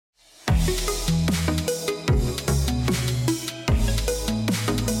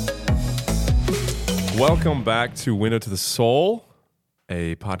Welcome back to Window to the Soul,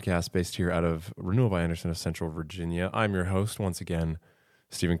 a podcast based here out of Renewal by Andersen of Central Virginia. I'm your host, once again,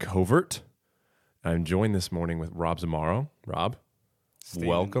 Stephen Covert. I'm joined this morning with Rob Zamaro. Rob, Steven.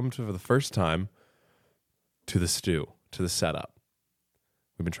 Welcome for the first time to the stew, to the setup.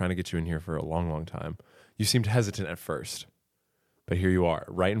 We've been trying to get you in here for a long, long time. You seemed hesitant at first, but here you are,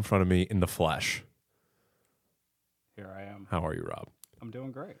 right in front of me in the flesh. Here I am. How are you, Rob? I'm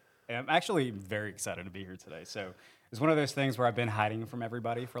doing great. I'm actually very excited to be here today. So it's one of those things where I've been hiding from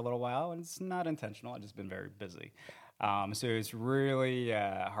everybody for a little while, and it's not intentional. I've just been very busy. So it's really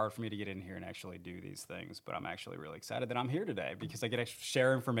hard for me to get in here and actually do these things, but I'm actually really excited that I'm here today because I get to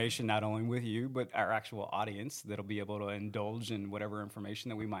share information not only with you, but our actual audience that'll be able to indulge in whatever information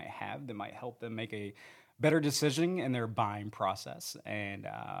that we might have that might help them make a better decision in their buying process. And,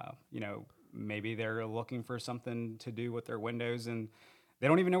 maybe they're looking for something to do with their windows and they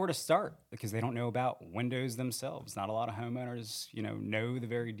don't even know where to start because they don't know about windows themselves. Not a lot of homeowners, know the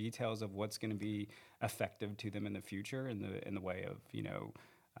very details of what's going to be effective to them in the future in the way of,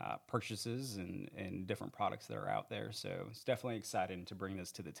 purchases and different products that are out there. So it's definitely exciting to bring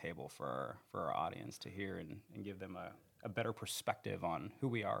this to the table for our audience to hear and give them a better perspective on who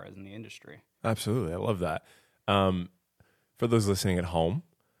we are as in the industry. Absolutely. I love that. For those listening at home,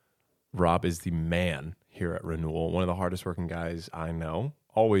 Rob is the man here at Renewal, one of the hardest working guys I know.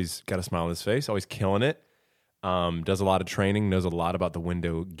 Always got a smile on his face, always killing it. Does a lot of training, knows a lot about the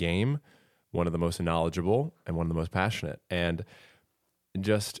window game, one of the most knowledgeable and one of the most passionate. And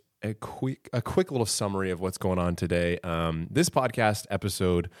just a quick little summary of what's going on today. This podcast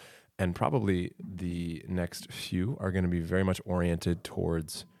episode and probably the next few are going to be very much oriented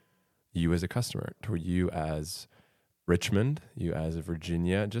towards you as a customer, toward you as Richmond, you as a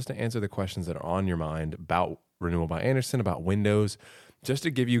Virginia, just to answer the questions that are on your mind about Renewal by Andersen, about windows, just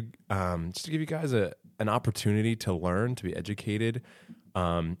to give you guys an opportunity to learn, to be educated,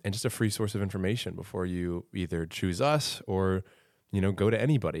 and just a free source of information before you either choose us or go to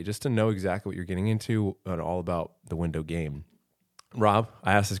anybody, just to know exactly what you're getting into and all about the window game. Rob,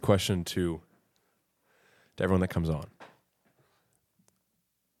 I asked this question to everyone that comes on.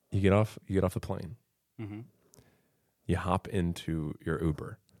 You get off the plane. Mm-hmm. You hop into your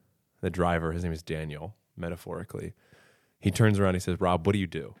Uber. The driver, his name is Daniel, metaphorically. He turns around, he says, Rob, what do you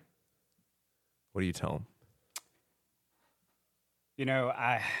do? What do you tell him?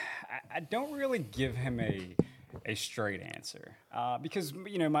 I don't really give him a straight answer because,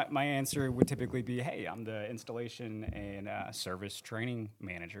 my answer would typically be, hey, I'm the installation and service training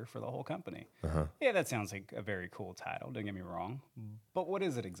manager for the whole company. Uh-huh. Yeah, that sounds like a very cool title, don't get me wrong. But what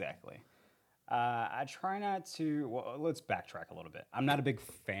is it exactly? I try not to, well, let's backtrack a little bit. I'm not a big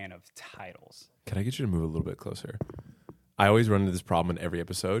fan of titles. Can I get you to move a little bit closer? I always run into this problem in every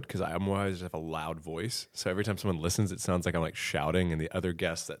episode because I always have a loud voice. So every time someone listens, it sounds like I'm like shouting, and the other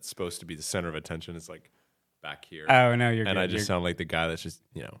guest that's supposed to be the center of attention is like back here. Oh, no, you're and good. I just sound like the guy that's just,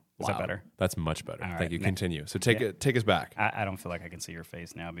 Is loud. that better? That's much better. All Thank right. you. Continue. So take us back. I don't feel like I can see your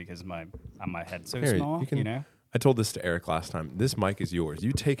face now because my head's so Here, small, you can- I told this to Eric last time. This mic is yours.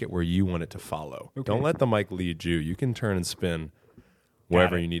 You take it where you want it to follow. Okay. Don't let the mic lead you. You can turn and spin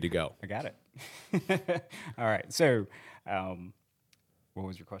wherever it. you need to go. I got it. All right. So, what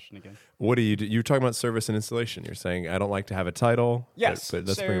was your question again? What do you do? You're talking about service and installation. You're saying, I don't like to have a title. Yes. But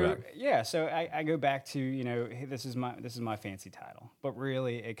let's bring it back. Yeah. So I go back to, hey, this is my fancy title, but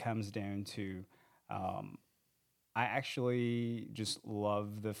really it comes down to, I actually just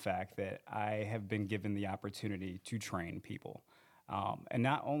love the fact that I have been given the opportunity to train people. And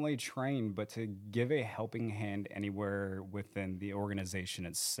not only train, but to give a helping hand anywhere within the organization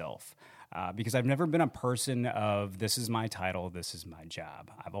itself. Because I've never been a person of, this is my title, this is my job.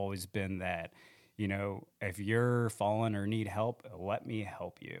 I've always been that, if you're fallen or need help, let me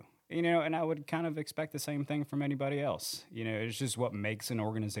help you. And I would kind of expect the same thing from anybody else. It's just what makes an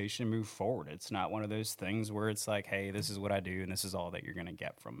organization move forward. It's not one of those things where it's like, hey, this is what I do, and this is all that you're going to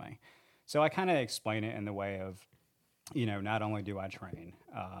get from me. So I kind of explain it in the way of, not only do I train,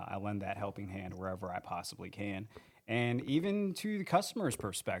 I lend that helping hand wherever I possibly can. And even to the customer's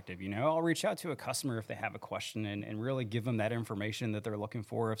perspective, I'll reach out to a customer if they have a question and really give them that information that they're looking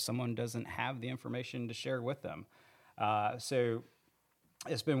for if someone doesn't have the information to share with them. So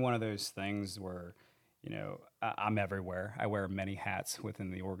it's been one of those things where, I'm everywhere. I wear many hats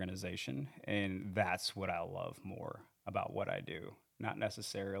within the organization, and that's what I love more about what I do. Not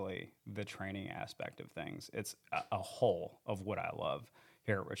necessarily the training aspect of things. It's a whole of what I love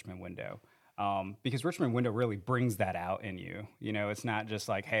here at Richmond Window. Because Richmond Window really brings that out in you. It's not just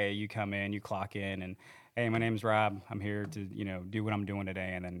like, hey, you come in, you clock in, and hey, my name's Rob. I'm here to, do what I'm doing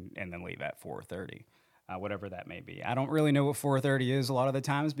today, and then leave at 4:30. whatever that may be. I don't really know what 4:30 is a lot of the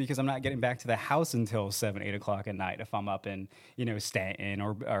times because I'm not getting back to the house until 7, 8 o'clock at night if I'm up in, Stanton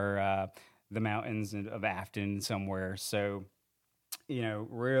or the mountains of Afton somewhere. So,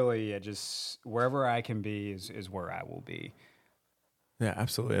 really just wherever I can be is where I will be. Yeah,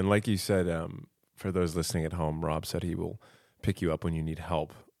 absolutely. And like you said, for those listening at home, Rob said he will pick you up when you need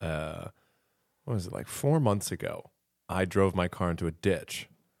help. What was it, like 4 months ago? I drove my car into a ditch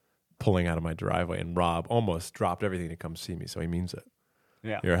pulling out of my driveway, and Rob almost dropped everything to come see me, so he means it.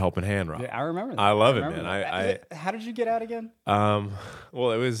 Yeah. You're a helping hand, Rob. Yeah, I remember that. I love it, man. How did you get out again?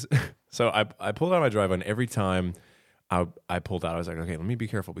 Well, it was, so I pulled out of my driveway, and every time I pulled out, I was like, okay, let me be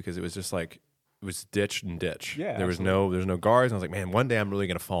careful, because it was just like, it was ditch and ditch. Yeah, there's no guards. And I was like, man, one day I'm really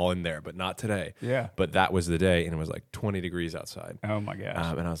going to fall in there, but not today. Yeah. But that was the day, and it was like 20 degrees outside. Oh my gosh.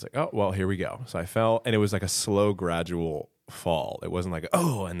 And I was like, oh, well, here we go. So I fell, and it was like a slow, gradual fall. It wasn't like,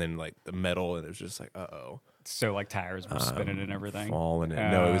 oh, and then like the metal, and it was just like, uh-oh. So like tires were spinning and everything? Falling in.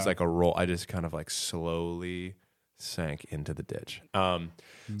 No, it was like a roll. I just kind of like slowly sank into the ditch. So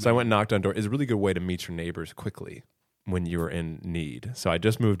I went and knocked on doors. It's a really good way to meet your neighbors quickly when you were in need. So I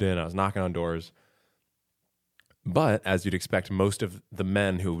just moved in. I was knocking on doors. But as you'd expect, most of the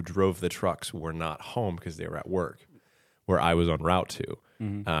men who drove the trucks were not home because they were at work, where I was en route to.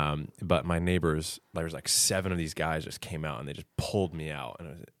 But my neighbors, there was like 7 of these guys just came out and they just pulled me out,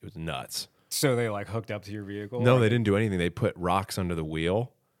 and it was nuts. So they like hooked up to your vehicle? No, they didn't do anything. They put rocks under the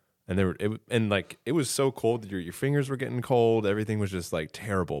wheel, and it was so cold that your fingers were getting cold. Everything was just like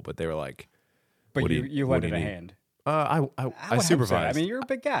terrible. But they were like, but you lended a hand. I supervised. So. I mean, you're a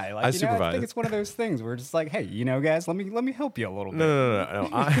big guy. Like, I supervised. I think it's one of those things where it's just like, hey, guys, let me help you a little bit. No.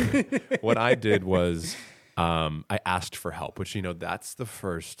 What I did was I asked for help, which that's the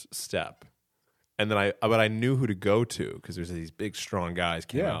first step. And then but I knew who to go to, because there's these big, strong guys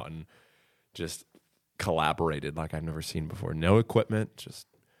came out and just collaborated like I've never seen before. No equipment, just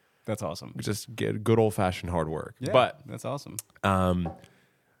that's awesome. Just get good old fashioned hard work. Yeah, but that's awesome.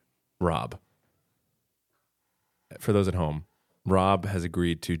 Rob, for those at home, Rob has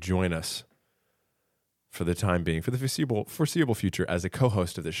agreed to join us for the time being, for the foreseeable future, as a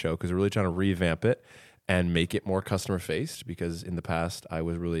co-host of the show, because we're really trying to revamp it and make it more customer-faced, because in the past I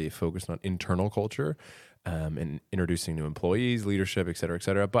was really focused on internal culture and introducing new employees, leadership, et cetera, et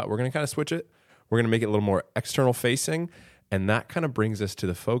cetera. But we're going to kind of switch it. We're going to make it a little more external-facing, and that kind of brings us to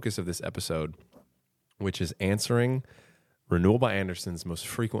the focus of this episode, which is answering Renewal by Andersen's most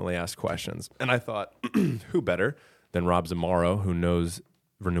frequently asked questions. And I thought, who better than Rob Zamaro, who knows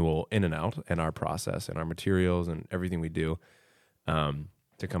Renewal in and out, and our process and our materials and everything we do,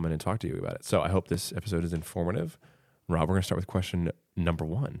 to come in and talk to you about it. So I hope this episode is informative. Rob, we're going to start with question number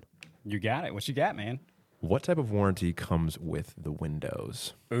 1. You got it. What you got, man? What type of warranty comes with the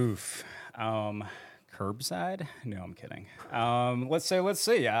windows? Oof. Curbside? No, I'm kidding. Let's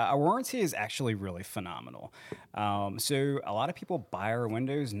see. Our warranty is actually really phenomenal. So a lot of people buy our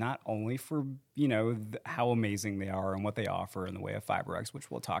windows not only for, how amazing they are and what they offer in the way of FiberX, which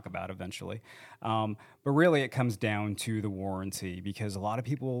we'll talk about eventually. But really it comes down to the warranty, because a lot of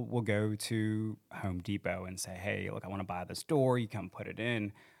people will go to Home Depot and say, hey, look, I want to buy this door. You come put it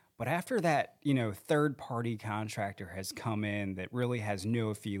in. But after that, third-party contractor has come in that really has no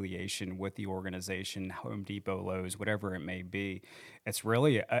affiliation with the organization, Home Depot, Lowe's, whatever it may be, it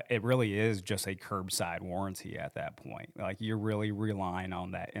really is just a curbside warranty at that point. Like, you're really relying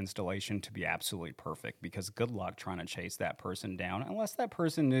on that installation to be absolutely perfect, because good luck trying to chase that person down, unless that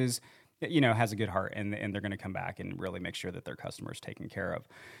person is, has a good heart and they're going to come back and really make sure that their customer is taken care of.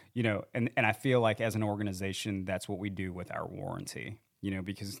 And I feel like as an organization, that's what we do with our warranty,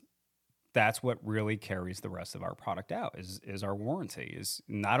 because that's what really carries the rest of our product out is our warranty. Is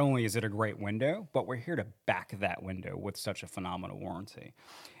not only is it a great window, but we're here to back that window with such a phenomenal warranty.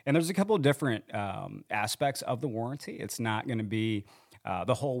 And there's a couple of different aspects of the warranty. It's not going to be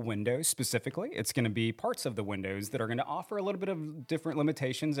the whole window specifically. It's going to be parts of the windows that are going to offer a little bit of different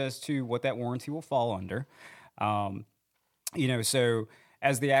limitations as to what that warranty will fall under. So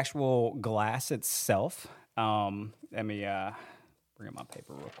as the actual glass itself, let me bring up my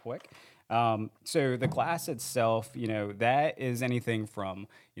paper real quick. So the glass itself, that is anything from,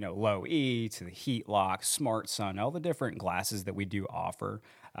 low E to the heat lock, smart sun, all the different glasses that we do offer.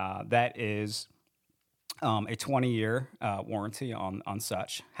 That is a 20-year warranty on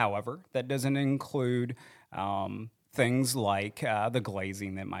such. However, that doesn't include things like the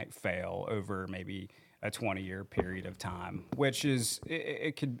glazing that might fail over maybe a 20-year period of time, which is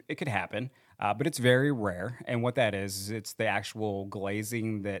it could happen. But it's very rare, and what that is it's the actual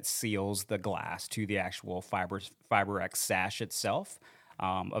glazing that seals the glass to the actual FiberX sash itself.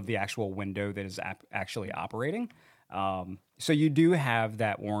 of the actual window that is actually operating. So you do have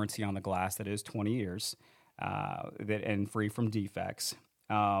that warranty on the glass that is 20 years and free from defects.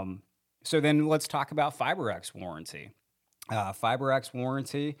 So then let's talk about FiberX warranty. FiberX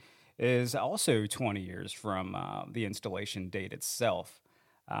warranty is also 20 years from the installation date itself.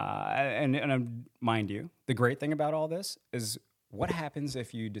 And mind you, the great thing about all this is what happens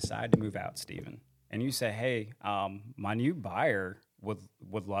if you decide to move out, Stephen, and you say, hey, my new buyer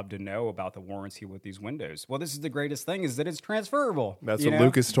would love to know about the warranty with these windows. Well, this is the greatest thing is that it's transferable. That's what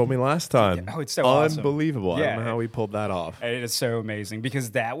Lucas told me last time. Oh, it's so awesome. Unbelievable. Yeah. I don't know how we pulled that off. It is so amazing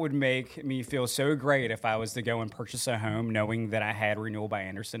because that would make me feel so great if I was to go and purchase a home knowing that I had Renewal by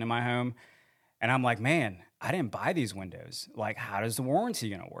Andersen in my home. And I'm like, man, I didn't buy these windows. Like, how does the warranty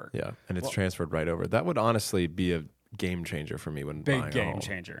going to work? Yeah, and it's transferred right over. That would honestly be a game changer for me when buying a home. Big game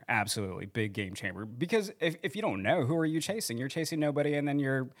changer. Absolutely. Big game changer. Because if you don't know, who are you chasing? You're chasing nobody, and then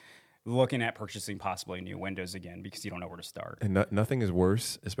you're looking at purchasing possibly new windows again because you don't know where to start. And nothing is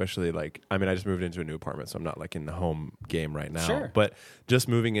worse, especially I just moved into a new apartment, so I'm not like in the home game right now. Sure. But just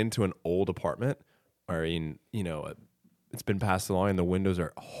moving into an old apartment, it's been passed along and the windows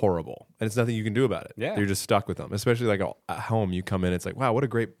are horrible and it's nothing you can do about it. Yeah. You're just stuck with them, especially like at home. You come in, it's like, wow, what a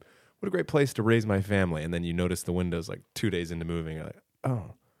great place to raise my family. And then you notice the windows like 2 days into moving. You're like,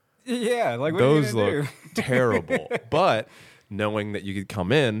 oh, yeah. Like, what those are you look terrible. But knowing that you could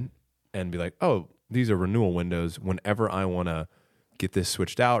come in and be like, oh, these are Renewal windows. Whenever I want to get this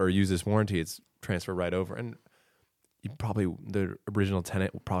switched out or use this warranty, it's transferred right over. And the original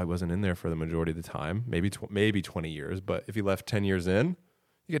tenant probably wasn't in there for the majority of the time, maybe 20 years. But if you left 10 years in,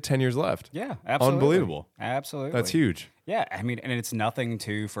 you get 10 years left. Yeah, absolutely. Unbelievable. Absolutely. That's huge. Yeah, I mean, and it's nothing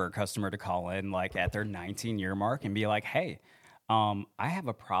for a customer to call in like at their 19-year mark and be like, hey, I have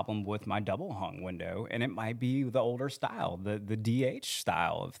a problem with my double hung window, and it might be the older style, the DH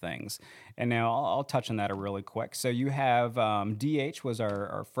style of things. And now I'll touch on that really quick. So you have DH was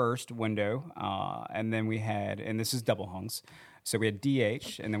our first window, and then we had, and this is double hungs. So we had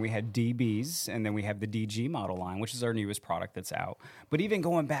DH, and then we had DBs, and then we have the DG model line, which is our newest product that's out. But even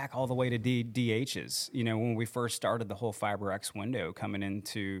going back all the way to DHs, when we first started the whole FiberX window coming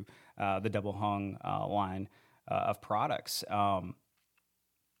into the double hung line of products,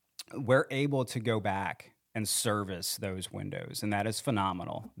 we're able to go back and service those windows, and that is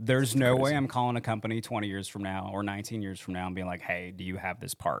phenomenal. There's no way I'm calling a company 20 years from now or 19 years from now and being like, hey, do you have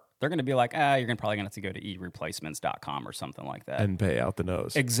this part? They're going to be like, you're probably going to have to go to ereplacements.com or something like that. And pay out the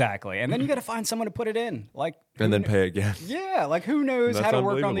nose. Exactly. And then you got to find someone to put it in. And then pay again. Yeah, who knows how to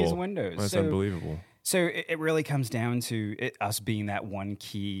work on these windows. That's unbelievable. So it really comes down to us being that one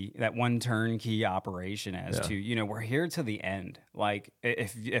turnkey operation to, we're here to the end. Like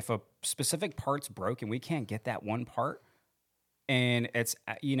if a specific part's broken, we can't get that one part. And it's,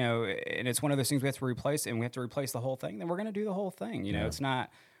 and it's one of those things we have to replace, and we have to replace the whole thing, then we're going to do the whole thing.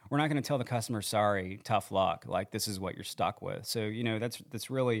 We're not going to tell the customer, sorry, tough luck. Like, this is what you're stuck with. So,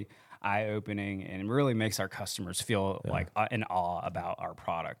 that's really eye-opening and really makes our customers feel like in awe about our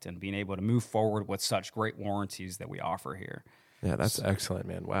product and being able to move forward with such great warranties that we offer here. Yeah, that's excellent,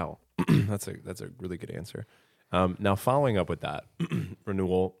 man. Wow. That's a really good answer. Now, following up with that,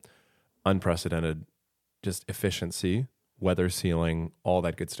 Renewal, unprecedented, just efficiency, weather sealing, all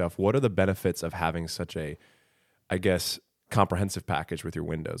that good stuff. What are the benefits of having such a, I guess, comprehensive package with your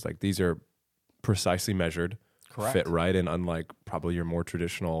windows? Like, these are precisely measured, correct, fit right in, unlike probably your more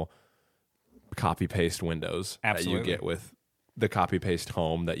traditional copy paste windows that you get with the copy paste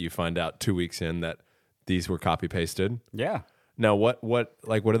home that you find out 2 weeks in that these were copy pasted. Yeah. Now, what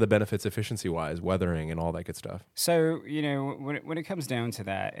are the benefits efficiency wise, weathering and all that good stuff? So, when it comes down to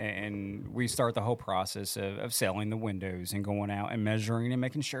that, and we start the whole process of selling the windows and going out and measuring and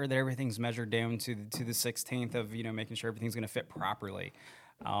making sure that everything's measured down to the 16th of, making sure everything's going to fit properly.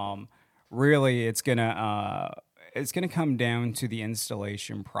 Really, it's gonna come down to the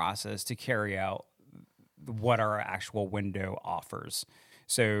installation process to carry out what our actual window offers.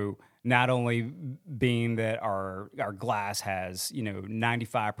 So not only being that our glass has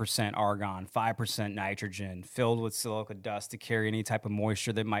 95% argon, 5% nitrogen, filled with silica dust to carry any type of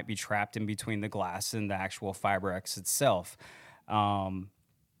moisture that might be trapped in between the glass and the actual FiberX itself. And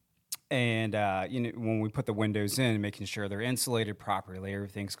when we put the windows in, making sure they're insulated properly,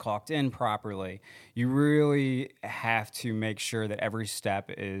 everything's caulked in properly, you really have to make sure that every step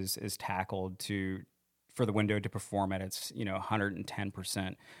is tackled to for the window to perform at its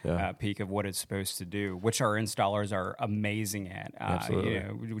 110% Yeah. peak of what it's supposed to do, which our installers are amazing at.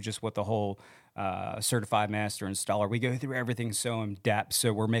 Absolutely. Just with the whole certified master installer, we go through everything so in depth.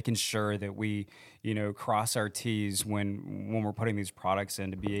 So we're making sure that we cross our T's when we're putting these products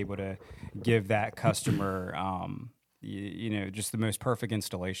in to be able to give that customer just the most perfect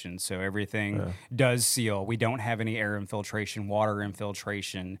installation. So everything does seal. We don't have any air infiltration, water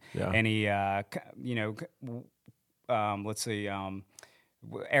infiltration, any, let's see,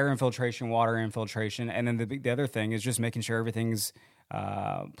 air infiltration, water infiltration. And then the other thing is just making sure everything's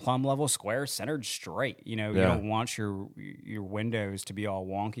plumb level, square, centered, straight. You don't want your windows to be all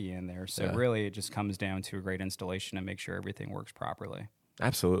wonky in there. So really it just comes down to a great installation and make sure everything works properly.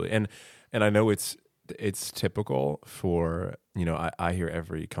 Absolutely. And I know it's typical for, I hear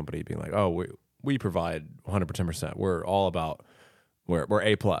every company being like, oh, we provide 110%. We're all about, we're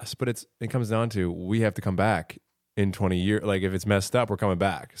A+. But it comes down to, we have to come back in 20 years. Like if it's messed up, we're coming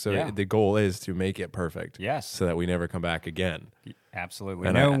back. So the goal is to make it perfect. Yes. So that we never come back again. Absolutely.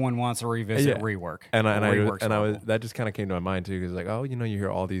 And no one wants to revisit rework. And that just kind of came to my mind too. Cause like, oh, you hear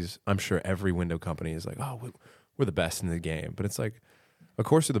all these, I'm sure every window company is like, oh, we're the best in the game. But it's like, of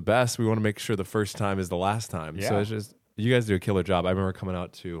course, we're the best. We want to make sure the first time is the last time. Yeah. So it's just, you guys do a killer job. I remember coming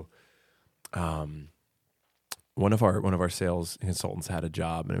out to, one of our sales consultants had a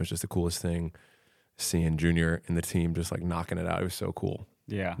job, and it was just the coolest thing seeing Junior and the team just like knocking it out. It was so cool.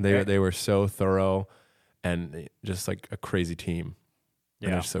 Yeah, they were so thorough and just like a crazy team. Yeah,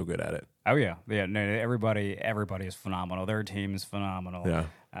 and they're so good at it. Oh yeah. No, everybody is phenomenal. Their team is phenomenal.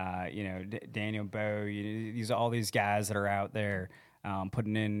 Yeah. Daniel Bowe, all these guys that are out there.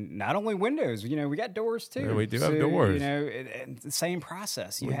 Putting in not only windows, we got doors too. Yeah, we do have doors. The same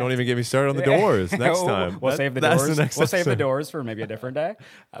process. Don't even get me started on the doors. Next time, we'll save the doors. We'll save the doors for maybe a different day.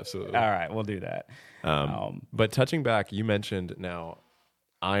 Absolutely. All right, we'll do that. But touching back, you mentioned now,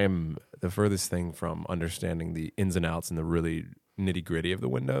 I am the furthest thing from understanding the ins and outs and the really nitty gritty of the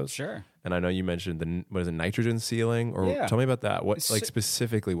windows. Sure. And I know you mentioned nitrogen sealing, or tell me about that. What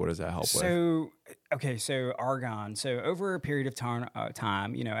specifically? What does that help with? Okay, so argon. So over a period of time,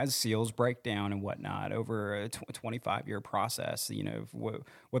 as seals break down and whatnot, over a 25-year process,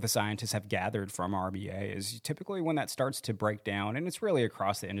 what the scientists have gathered from RBA is typically when that starts to break down, and it's really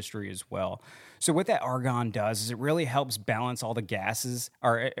across the industry as well. So what that argon does is it really helps balance all the gases,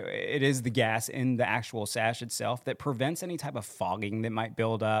 or it is the gas in the actual sash itself that prevents any type of fogging that might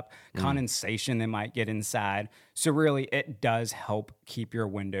build up, condensation that might get inside. So really, it does help keep your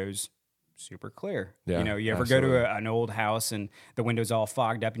windows super clear. Yeah, you ever go to an old house and the window's all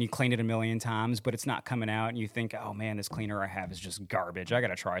fogged up and you clean it a million times, but it's not coming out, and you think, oh man, this cleaner I have is just garbage. I got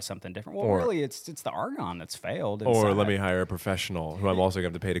to try something different. Well, really, it's the argon that's failed. Inside. Or let me hire a professional who I'm also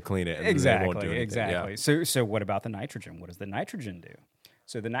going to have to pay to clean it. And exactly. They won't do anything. Exactly. Yeah. So what about the nitrogen? What does the nitrogen do?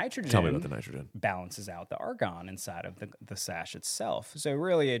 So the nitrogen, tell me about the nitrogen, balances out the argon inside of the sash itself. So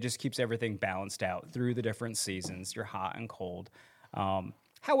really, it just keeps everything balanced out through the different seasons. You're hot and cold.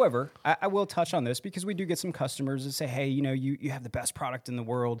 However, I will touch on this because we do get some customers that say, hey, you have the best product in the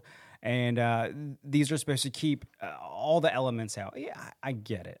world, and these are supposed to keep all the elements out. Yeah, I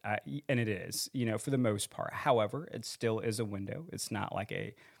get it. And it is, for the most part. However, it still is a window. It's not like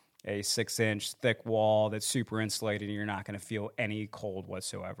a 6-inch thick wall that's super insulated and you're not going to feel any cold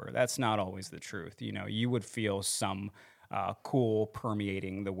whatsoever. That's not always the truth. You would feel some cool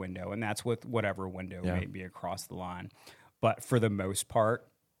permeating the window, and that's with whatever window may be across the line. But for the most part,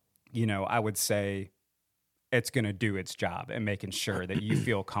 I would say it's going to do its job in making sure that you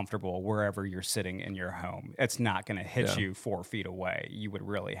feel comfortable wherever you're sitting in your home. It's not going to hit you 4 feet away. You would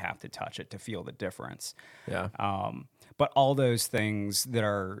really have to touch it to feel the difference. Yeah. But all those things that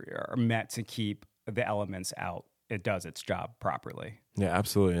are meant to keep the elements out, it does its job properly. Yeah,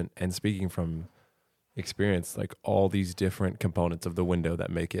 absolutely. And speaking from experience, like all these different components of the window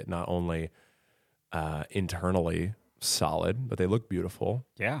that make it not only internally solid, but they look beautiful.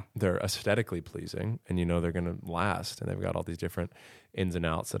 Yeah. They're aesthetically pleasing, and they're going to last, and they've got all these different ins and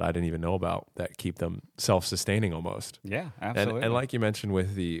outs that I didn't even know about that keep them self-sustaining almost. Yeah, absolutely. And like you mentioned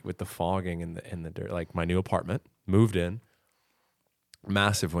with the fogging and the dirt, like my new apartment, moved in,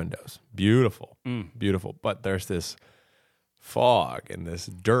 massive windows, beautiful, but there's this fog and this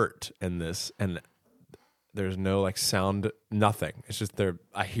dirt and there's no like sound, nothing. It's just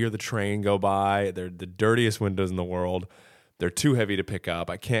I hear the train go by. They're the dirtiest windows in the world. They're too heavy to pick up.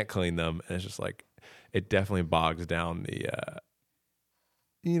 I can't clean them. And it's just like, it definitely bogs down the,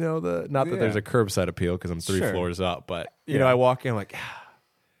 not that there's a curbside appeal because I'm 3 floors up, but I walk in like,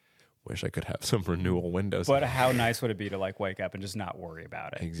 wish I could have some Renewal windows. But how nice would it be to like wake up and just not worry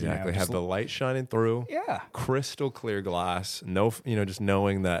about it? Exactly. Have the light shining through. Yeah. Crystal clear glass. No, just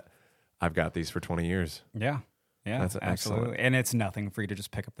knowing that I've got these for 20 years. Yeah. Yeah, That's absolutely. excellent. And it's nothing for you to just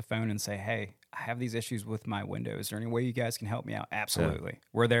pick up the phone and say, hey, I have these issues with my windows. Is there any way you guys can help me out? Absolutely.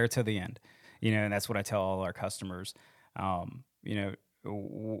 We're there to the end. And that's what I tell all our customers.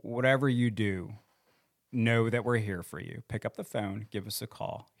 Whatever you do, know that we're here for you. Pick up the phone, give us a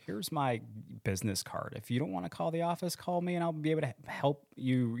call. Here's my business card. If you don't want to call the office, call me and I'll be able to help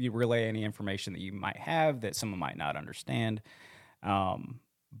you relay any information that you might have that someone might not understand.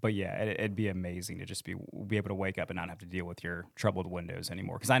 But yeah, it'd be amazing to just be able to wake up and not have to deal with your troubled windows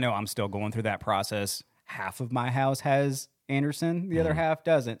anymore. Because I know I'm still going through that process. Half of my house has Andersen, the other half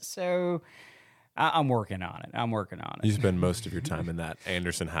doesn't. So I'm working on it. You spend most of your time in that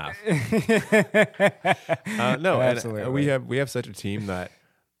Andersen half. No, Absolutely. And we have such a team that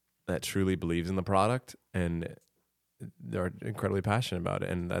truly believes in the product and they're incredibly passionate about it.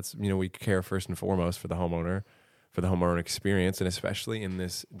 And that's, we care first and foremost for the homeowner experience. And especially in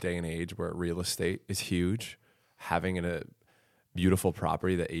this day and age where real estate is huge, having a beautiful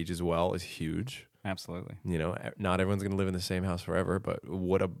property that ages well is huge. Absolutely. Not everyone's going to live in the same house forever, but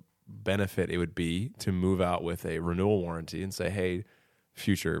what a benefit it would be to move out with a renewal warranty and say, hey,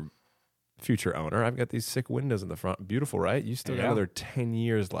 future owner, I've got these sick windows in the front. Beautiful, right? You still got another 10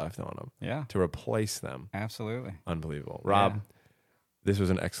 years left on them. Yeah. To replace them. Absolutely. Unbelievable. Rob, This was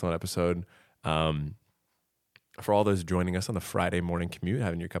an excellent episode. For all those joining us on the Friday morning commute,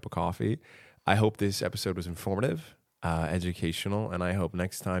 having your cup of coffee, I hope this episode was informative, educational, and I hope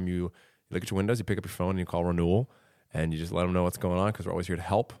next time you look at your windows, you pick up your phone and you call Renewal and you just let them know what's going on because we're always here to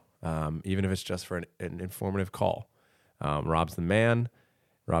help, even if it's just for an informative call. Rob's the man.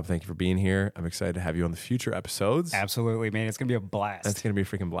 Rob, thank you for being here. I'm excited to have you on the future episodes. Absolutely, man. It's going to be a blast. That's going to be a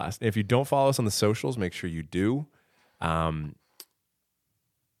freaking blast. If you don't follow us on the socials, make sure you do.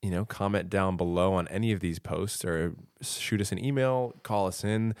 Comment down below on any of these posts or shoot us an email, call us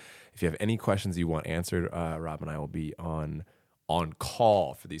in. If you have any questions you want answered, Rob and I will be on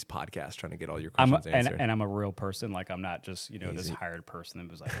call for these podcasts, trying to get all your questions answered. And I'm a real person. Like, I'm not just, this hired person that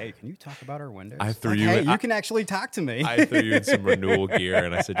was like, hey, can you talk about our windows? I threw you in, you can actually talk to me. I threw you in some Renewal gear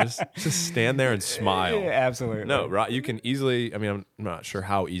and I said, just stand there and smile. Yeah, absolutely. No, Rob, you can easily, I'm not sure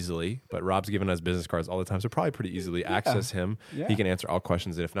how easily, but Rob's given us business cards all the time, so probably pretty easily access him. Yeah. He can answer all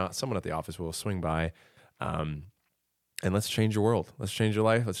questions. And if not, someone at the office will swing by. And let's change your world. Let's change your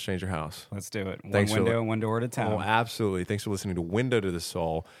life. Let's change your house. Let's do it. Thanks One window, one door at a time. Oh, absolutely. Thanks for listening to Window to the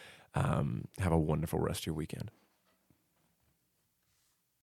Soul. Have a wonderful rest of your weekend.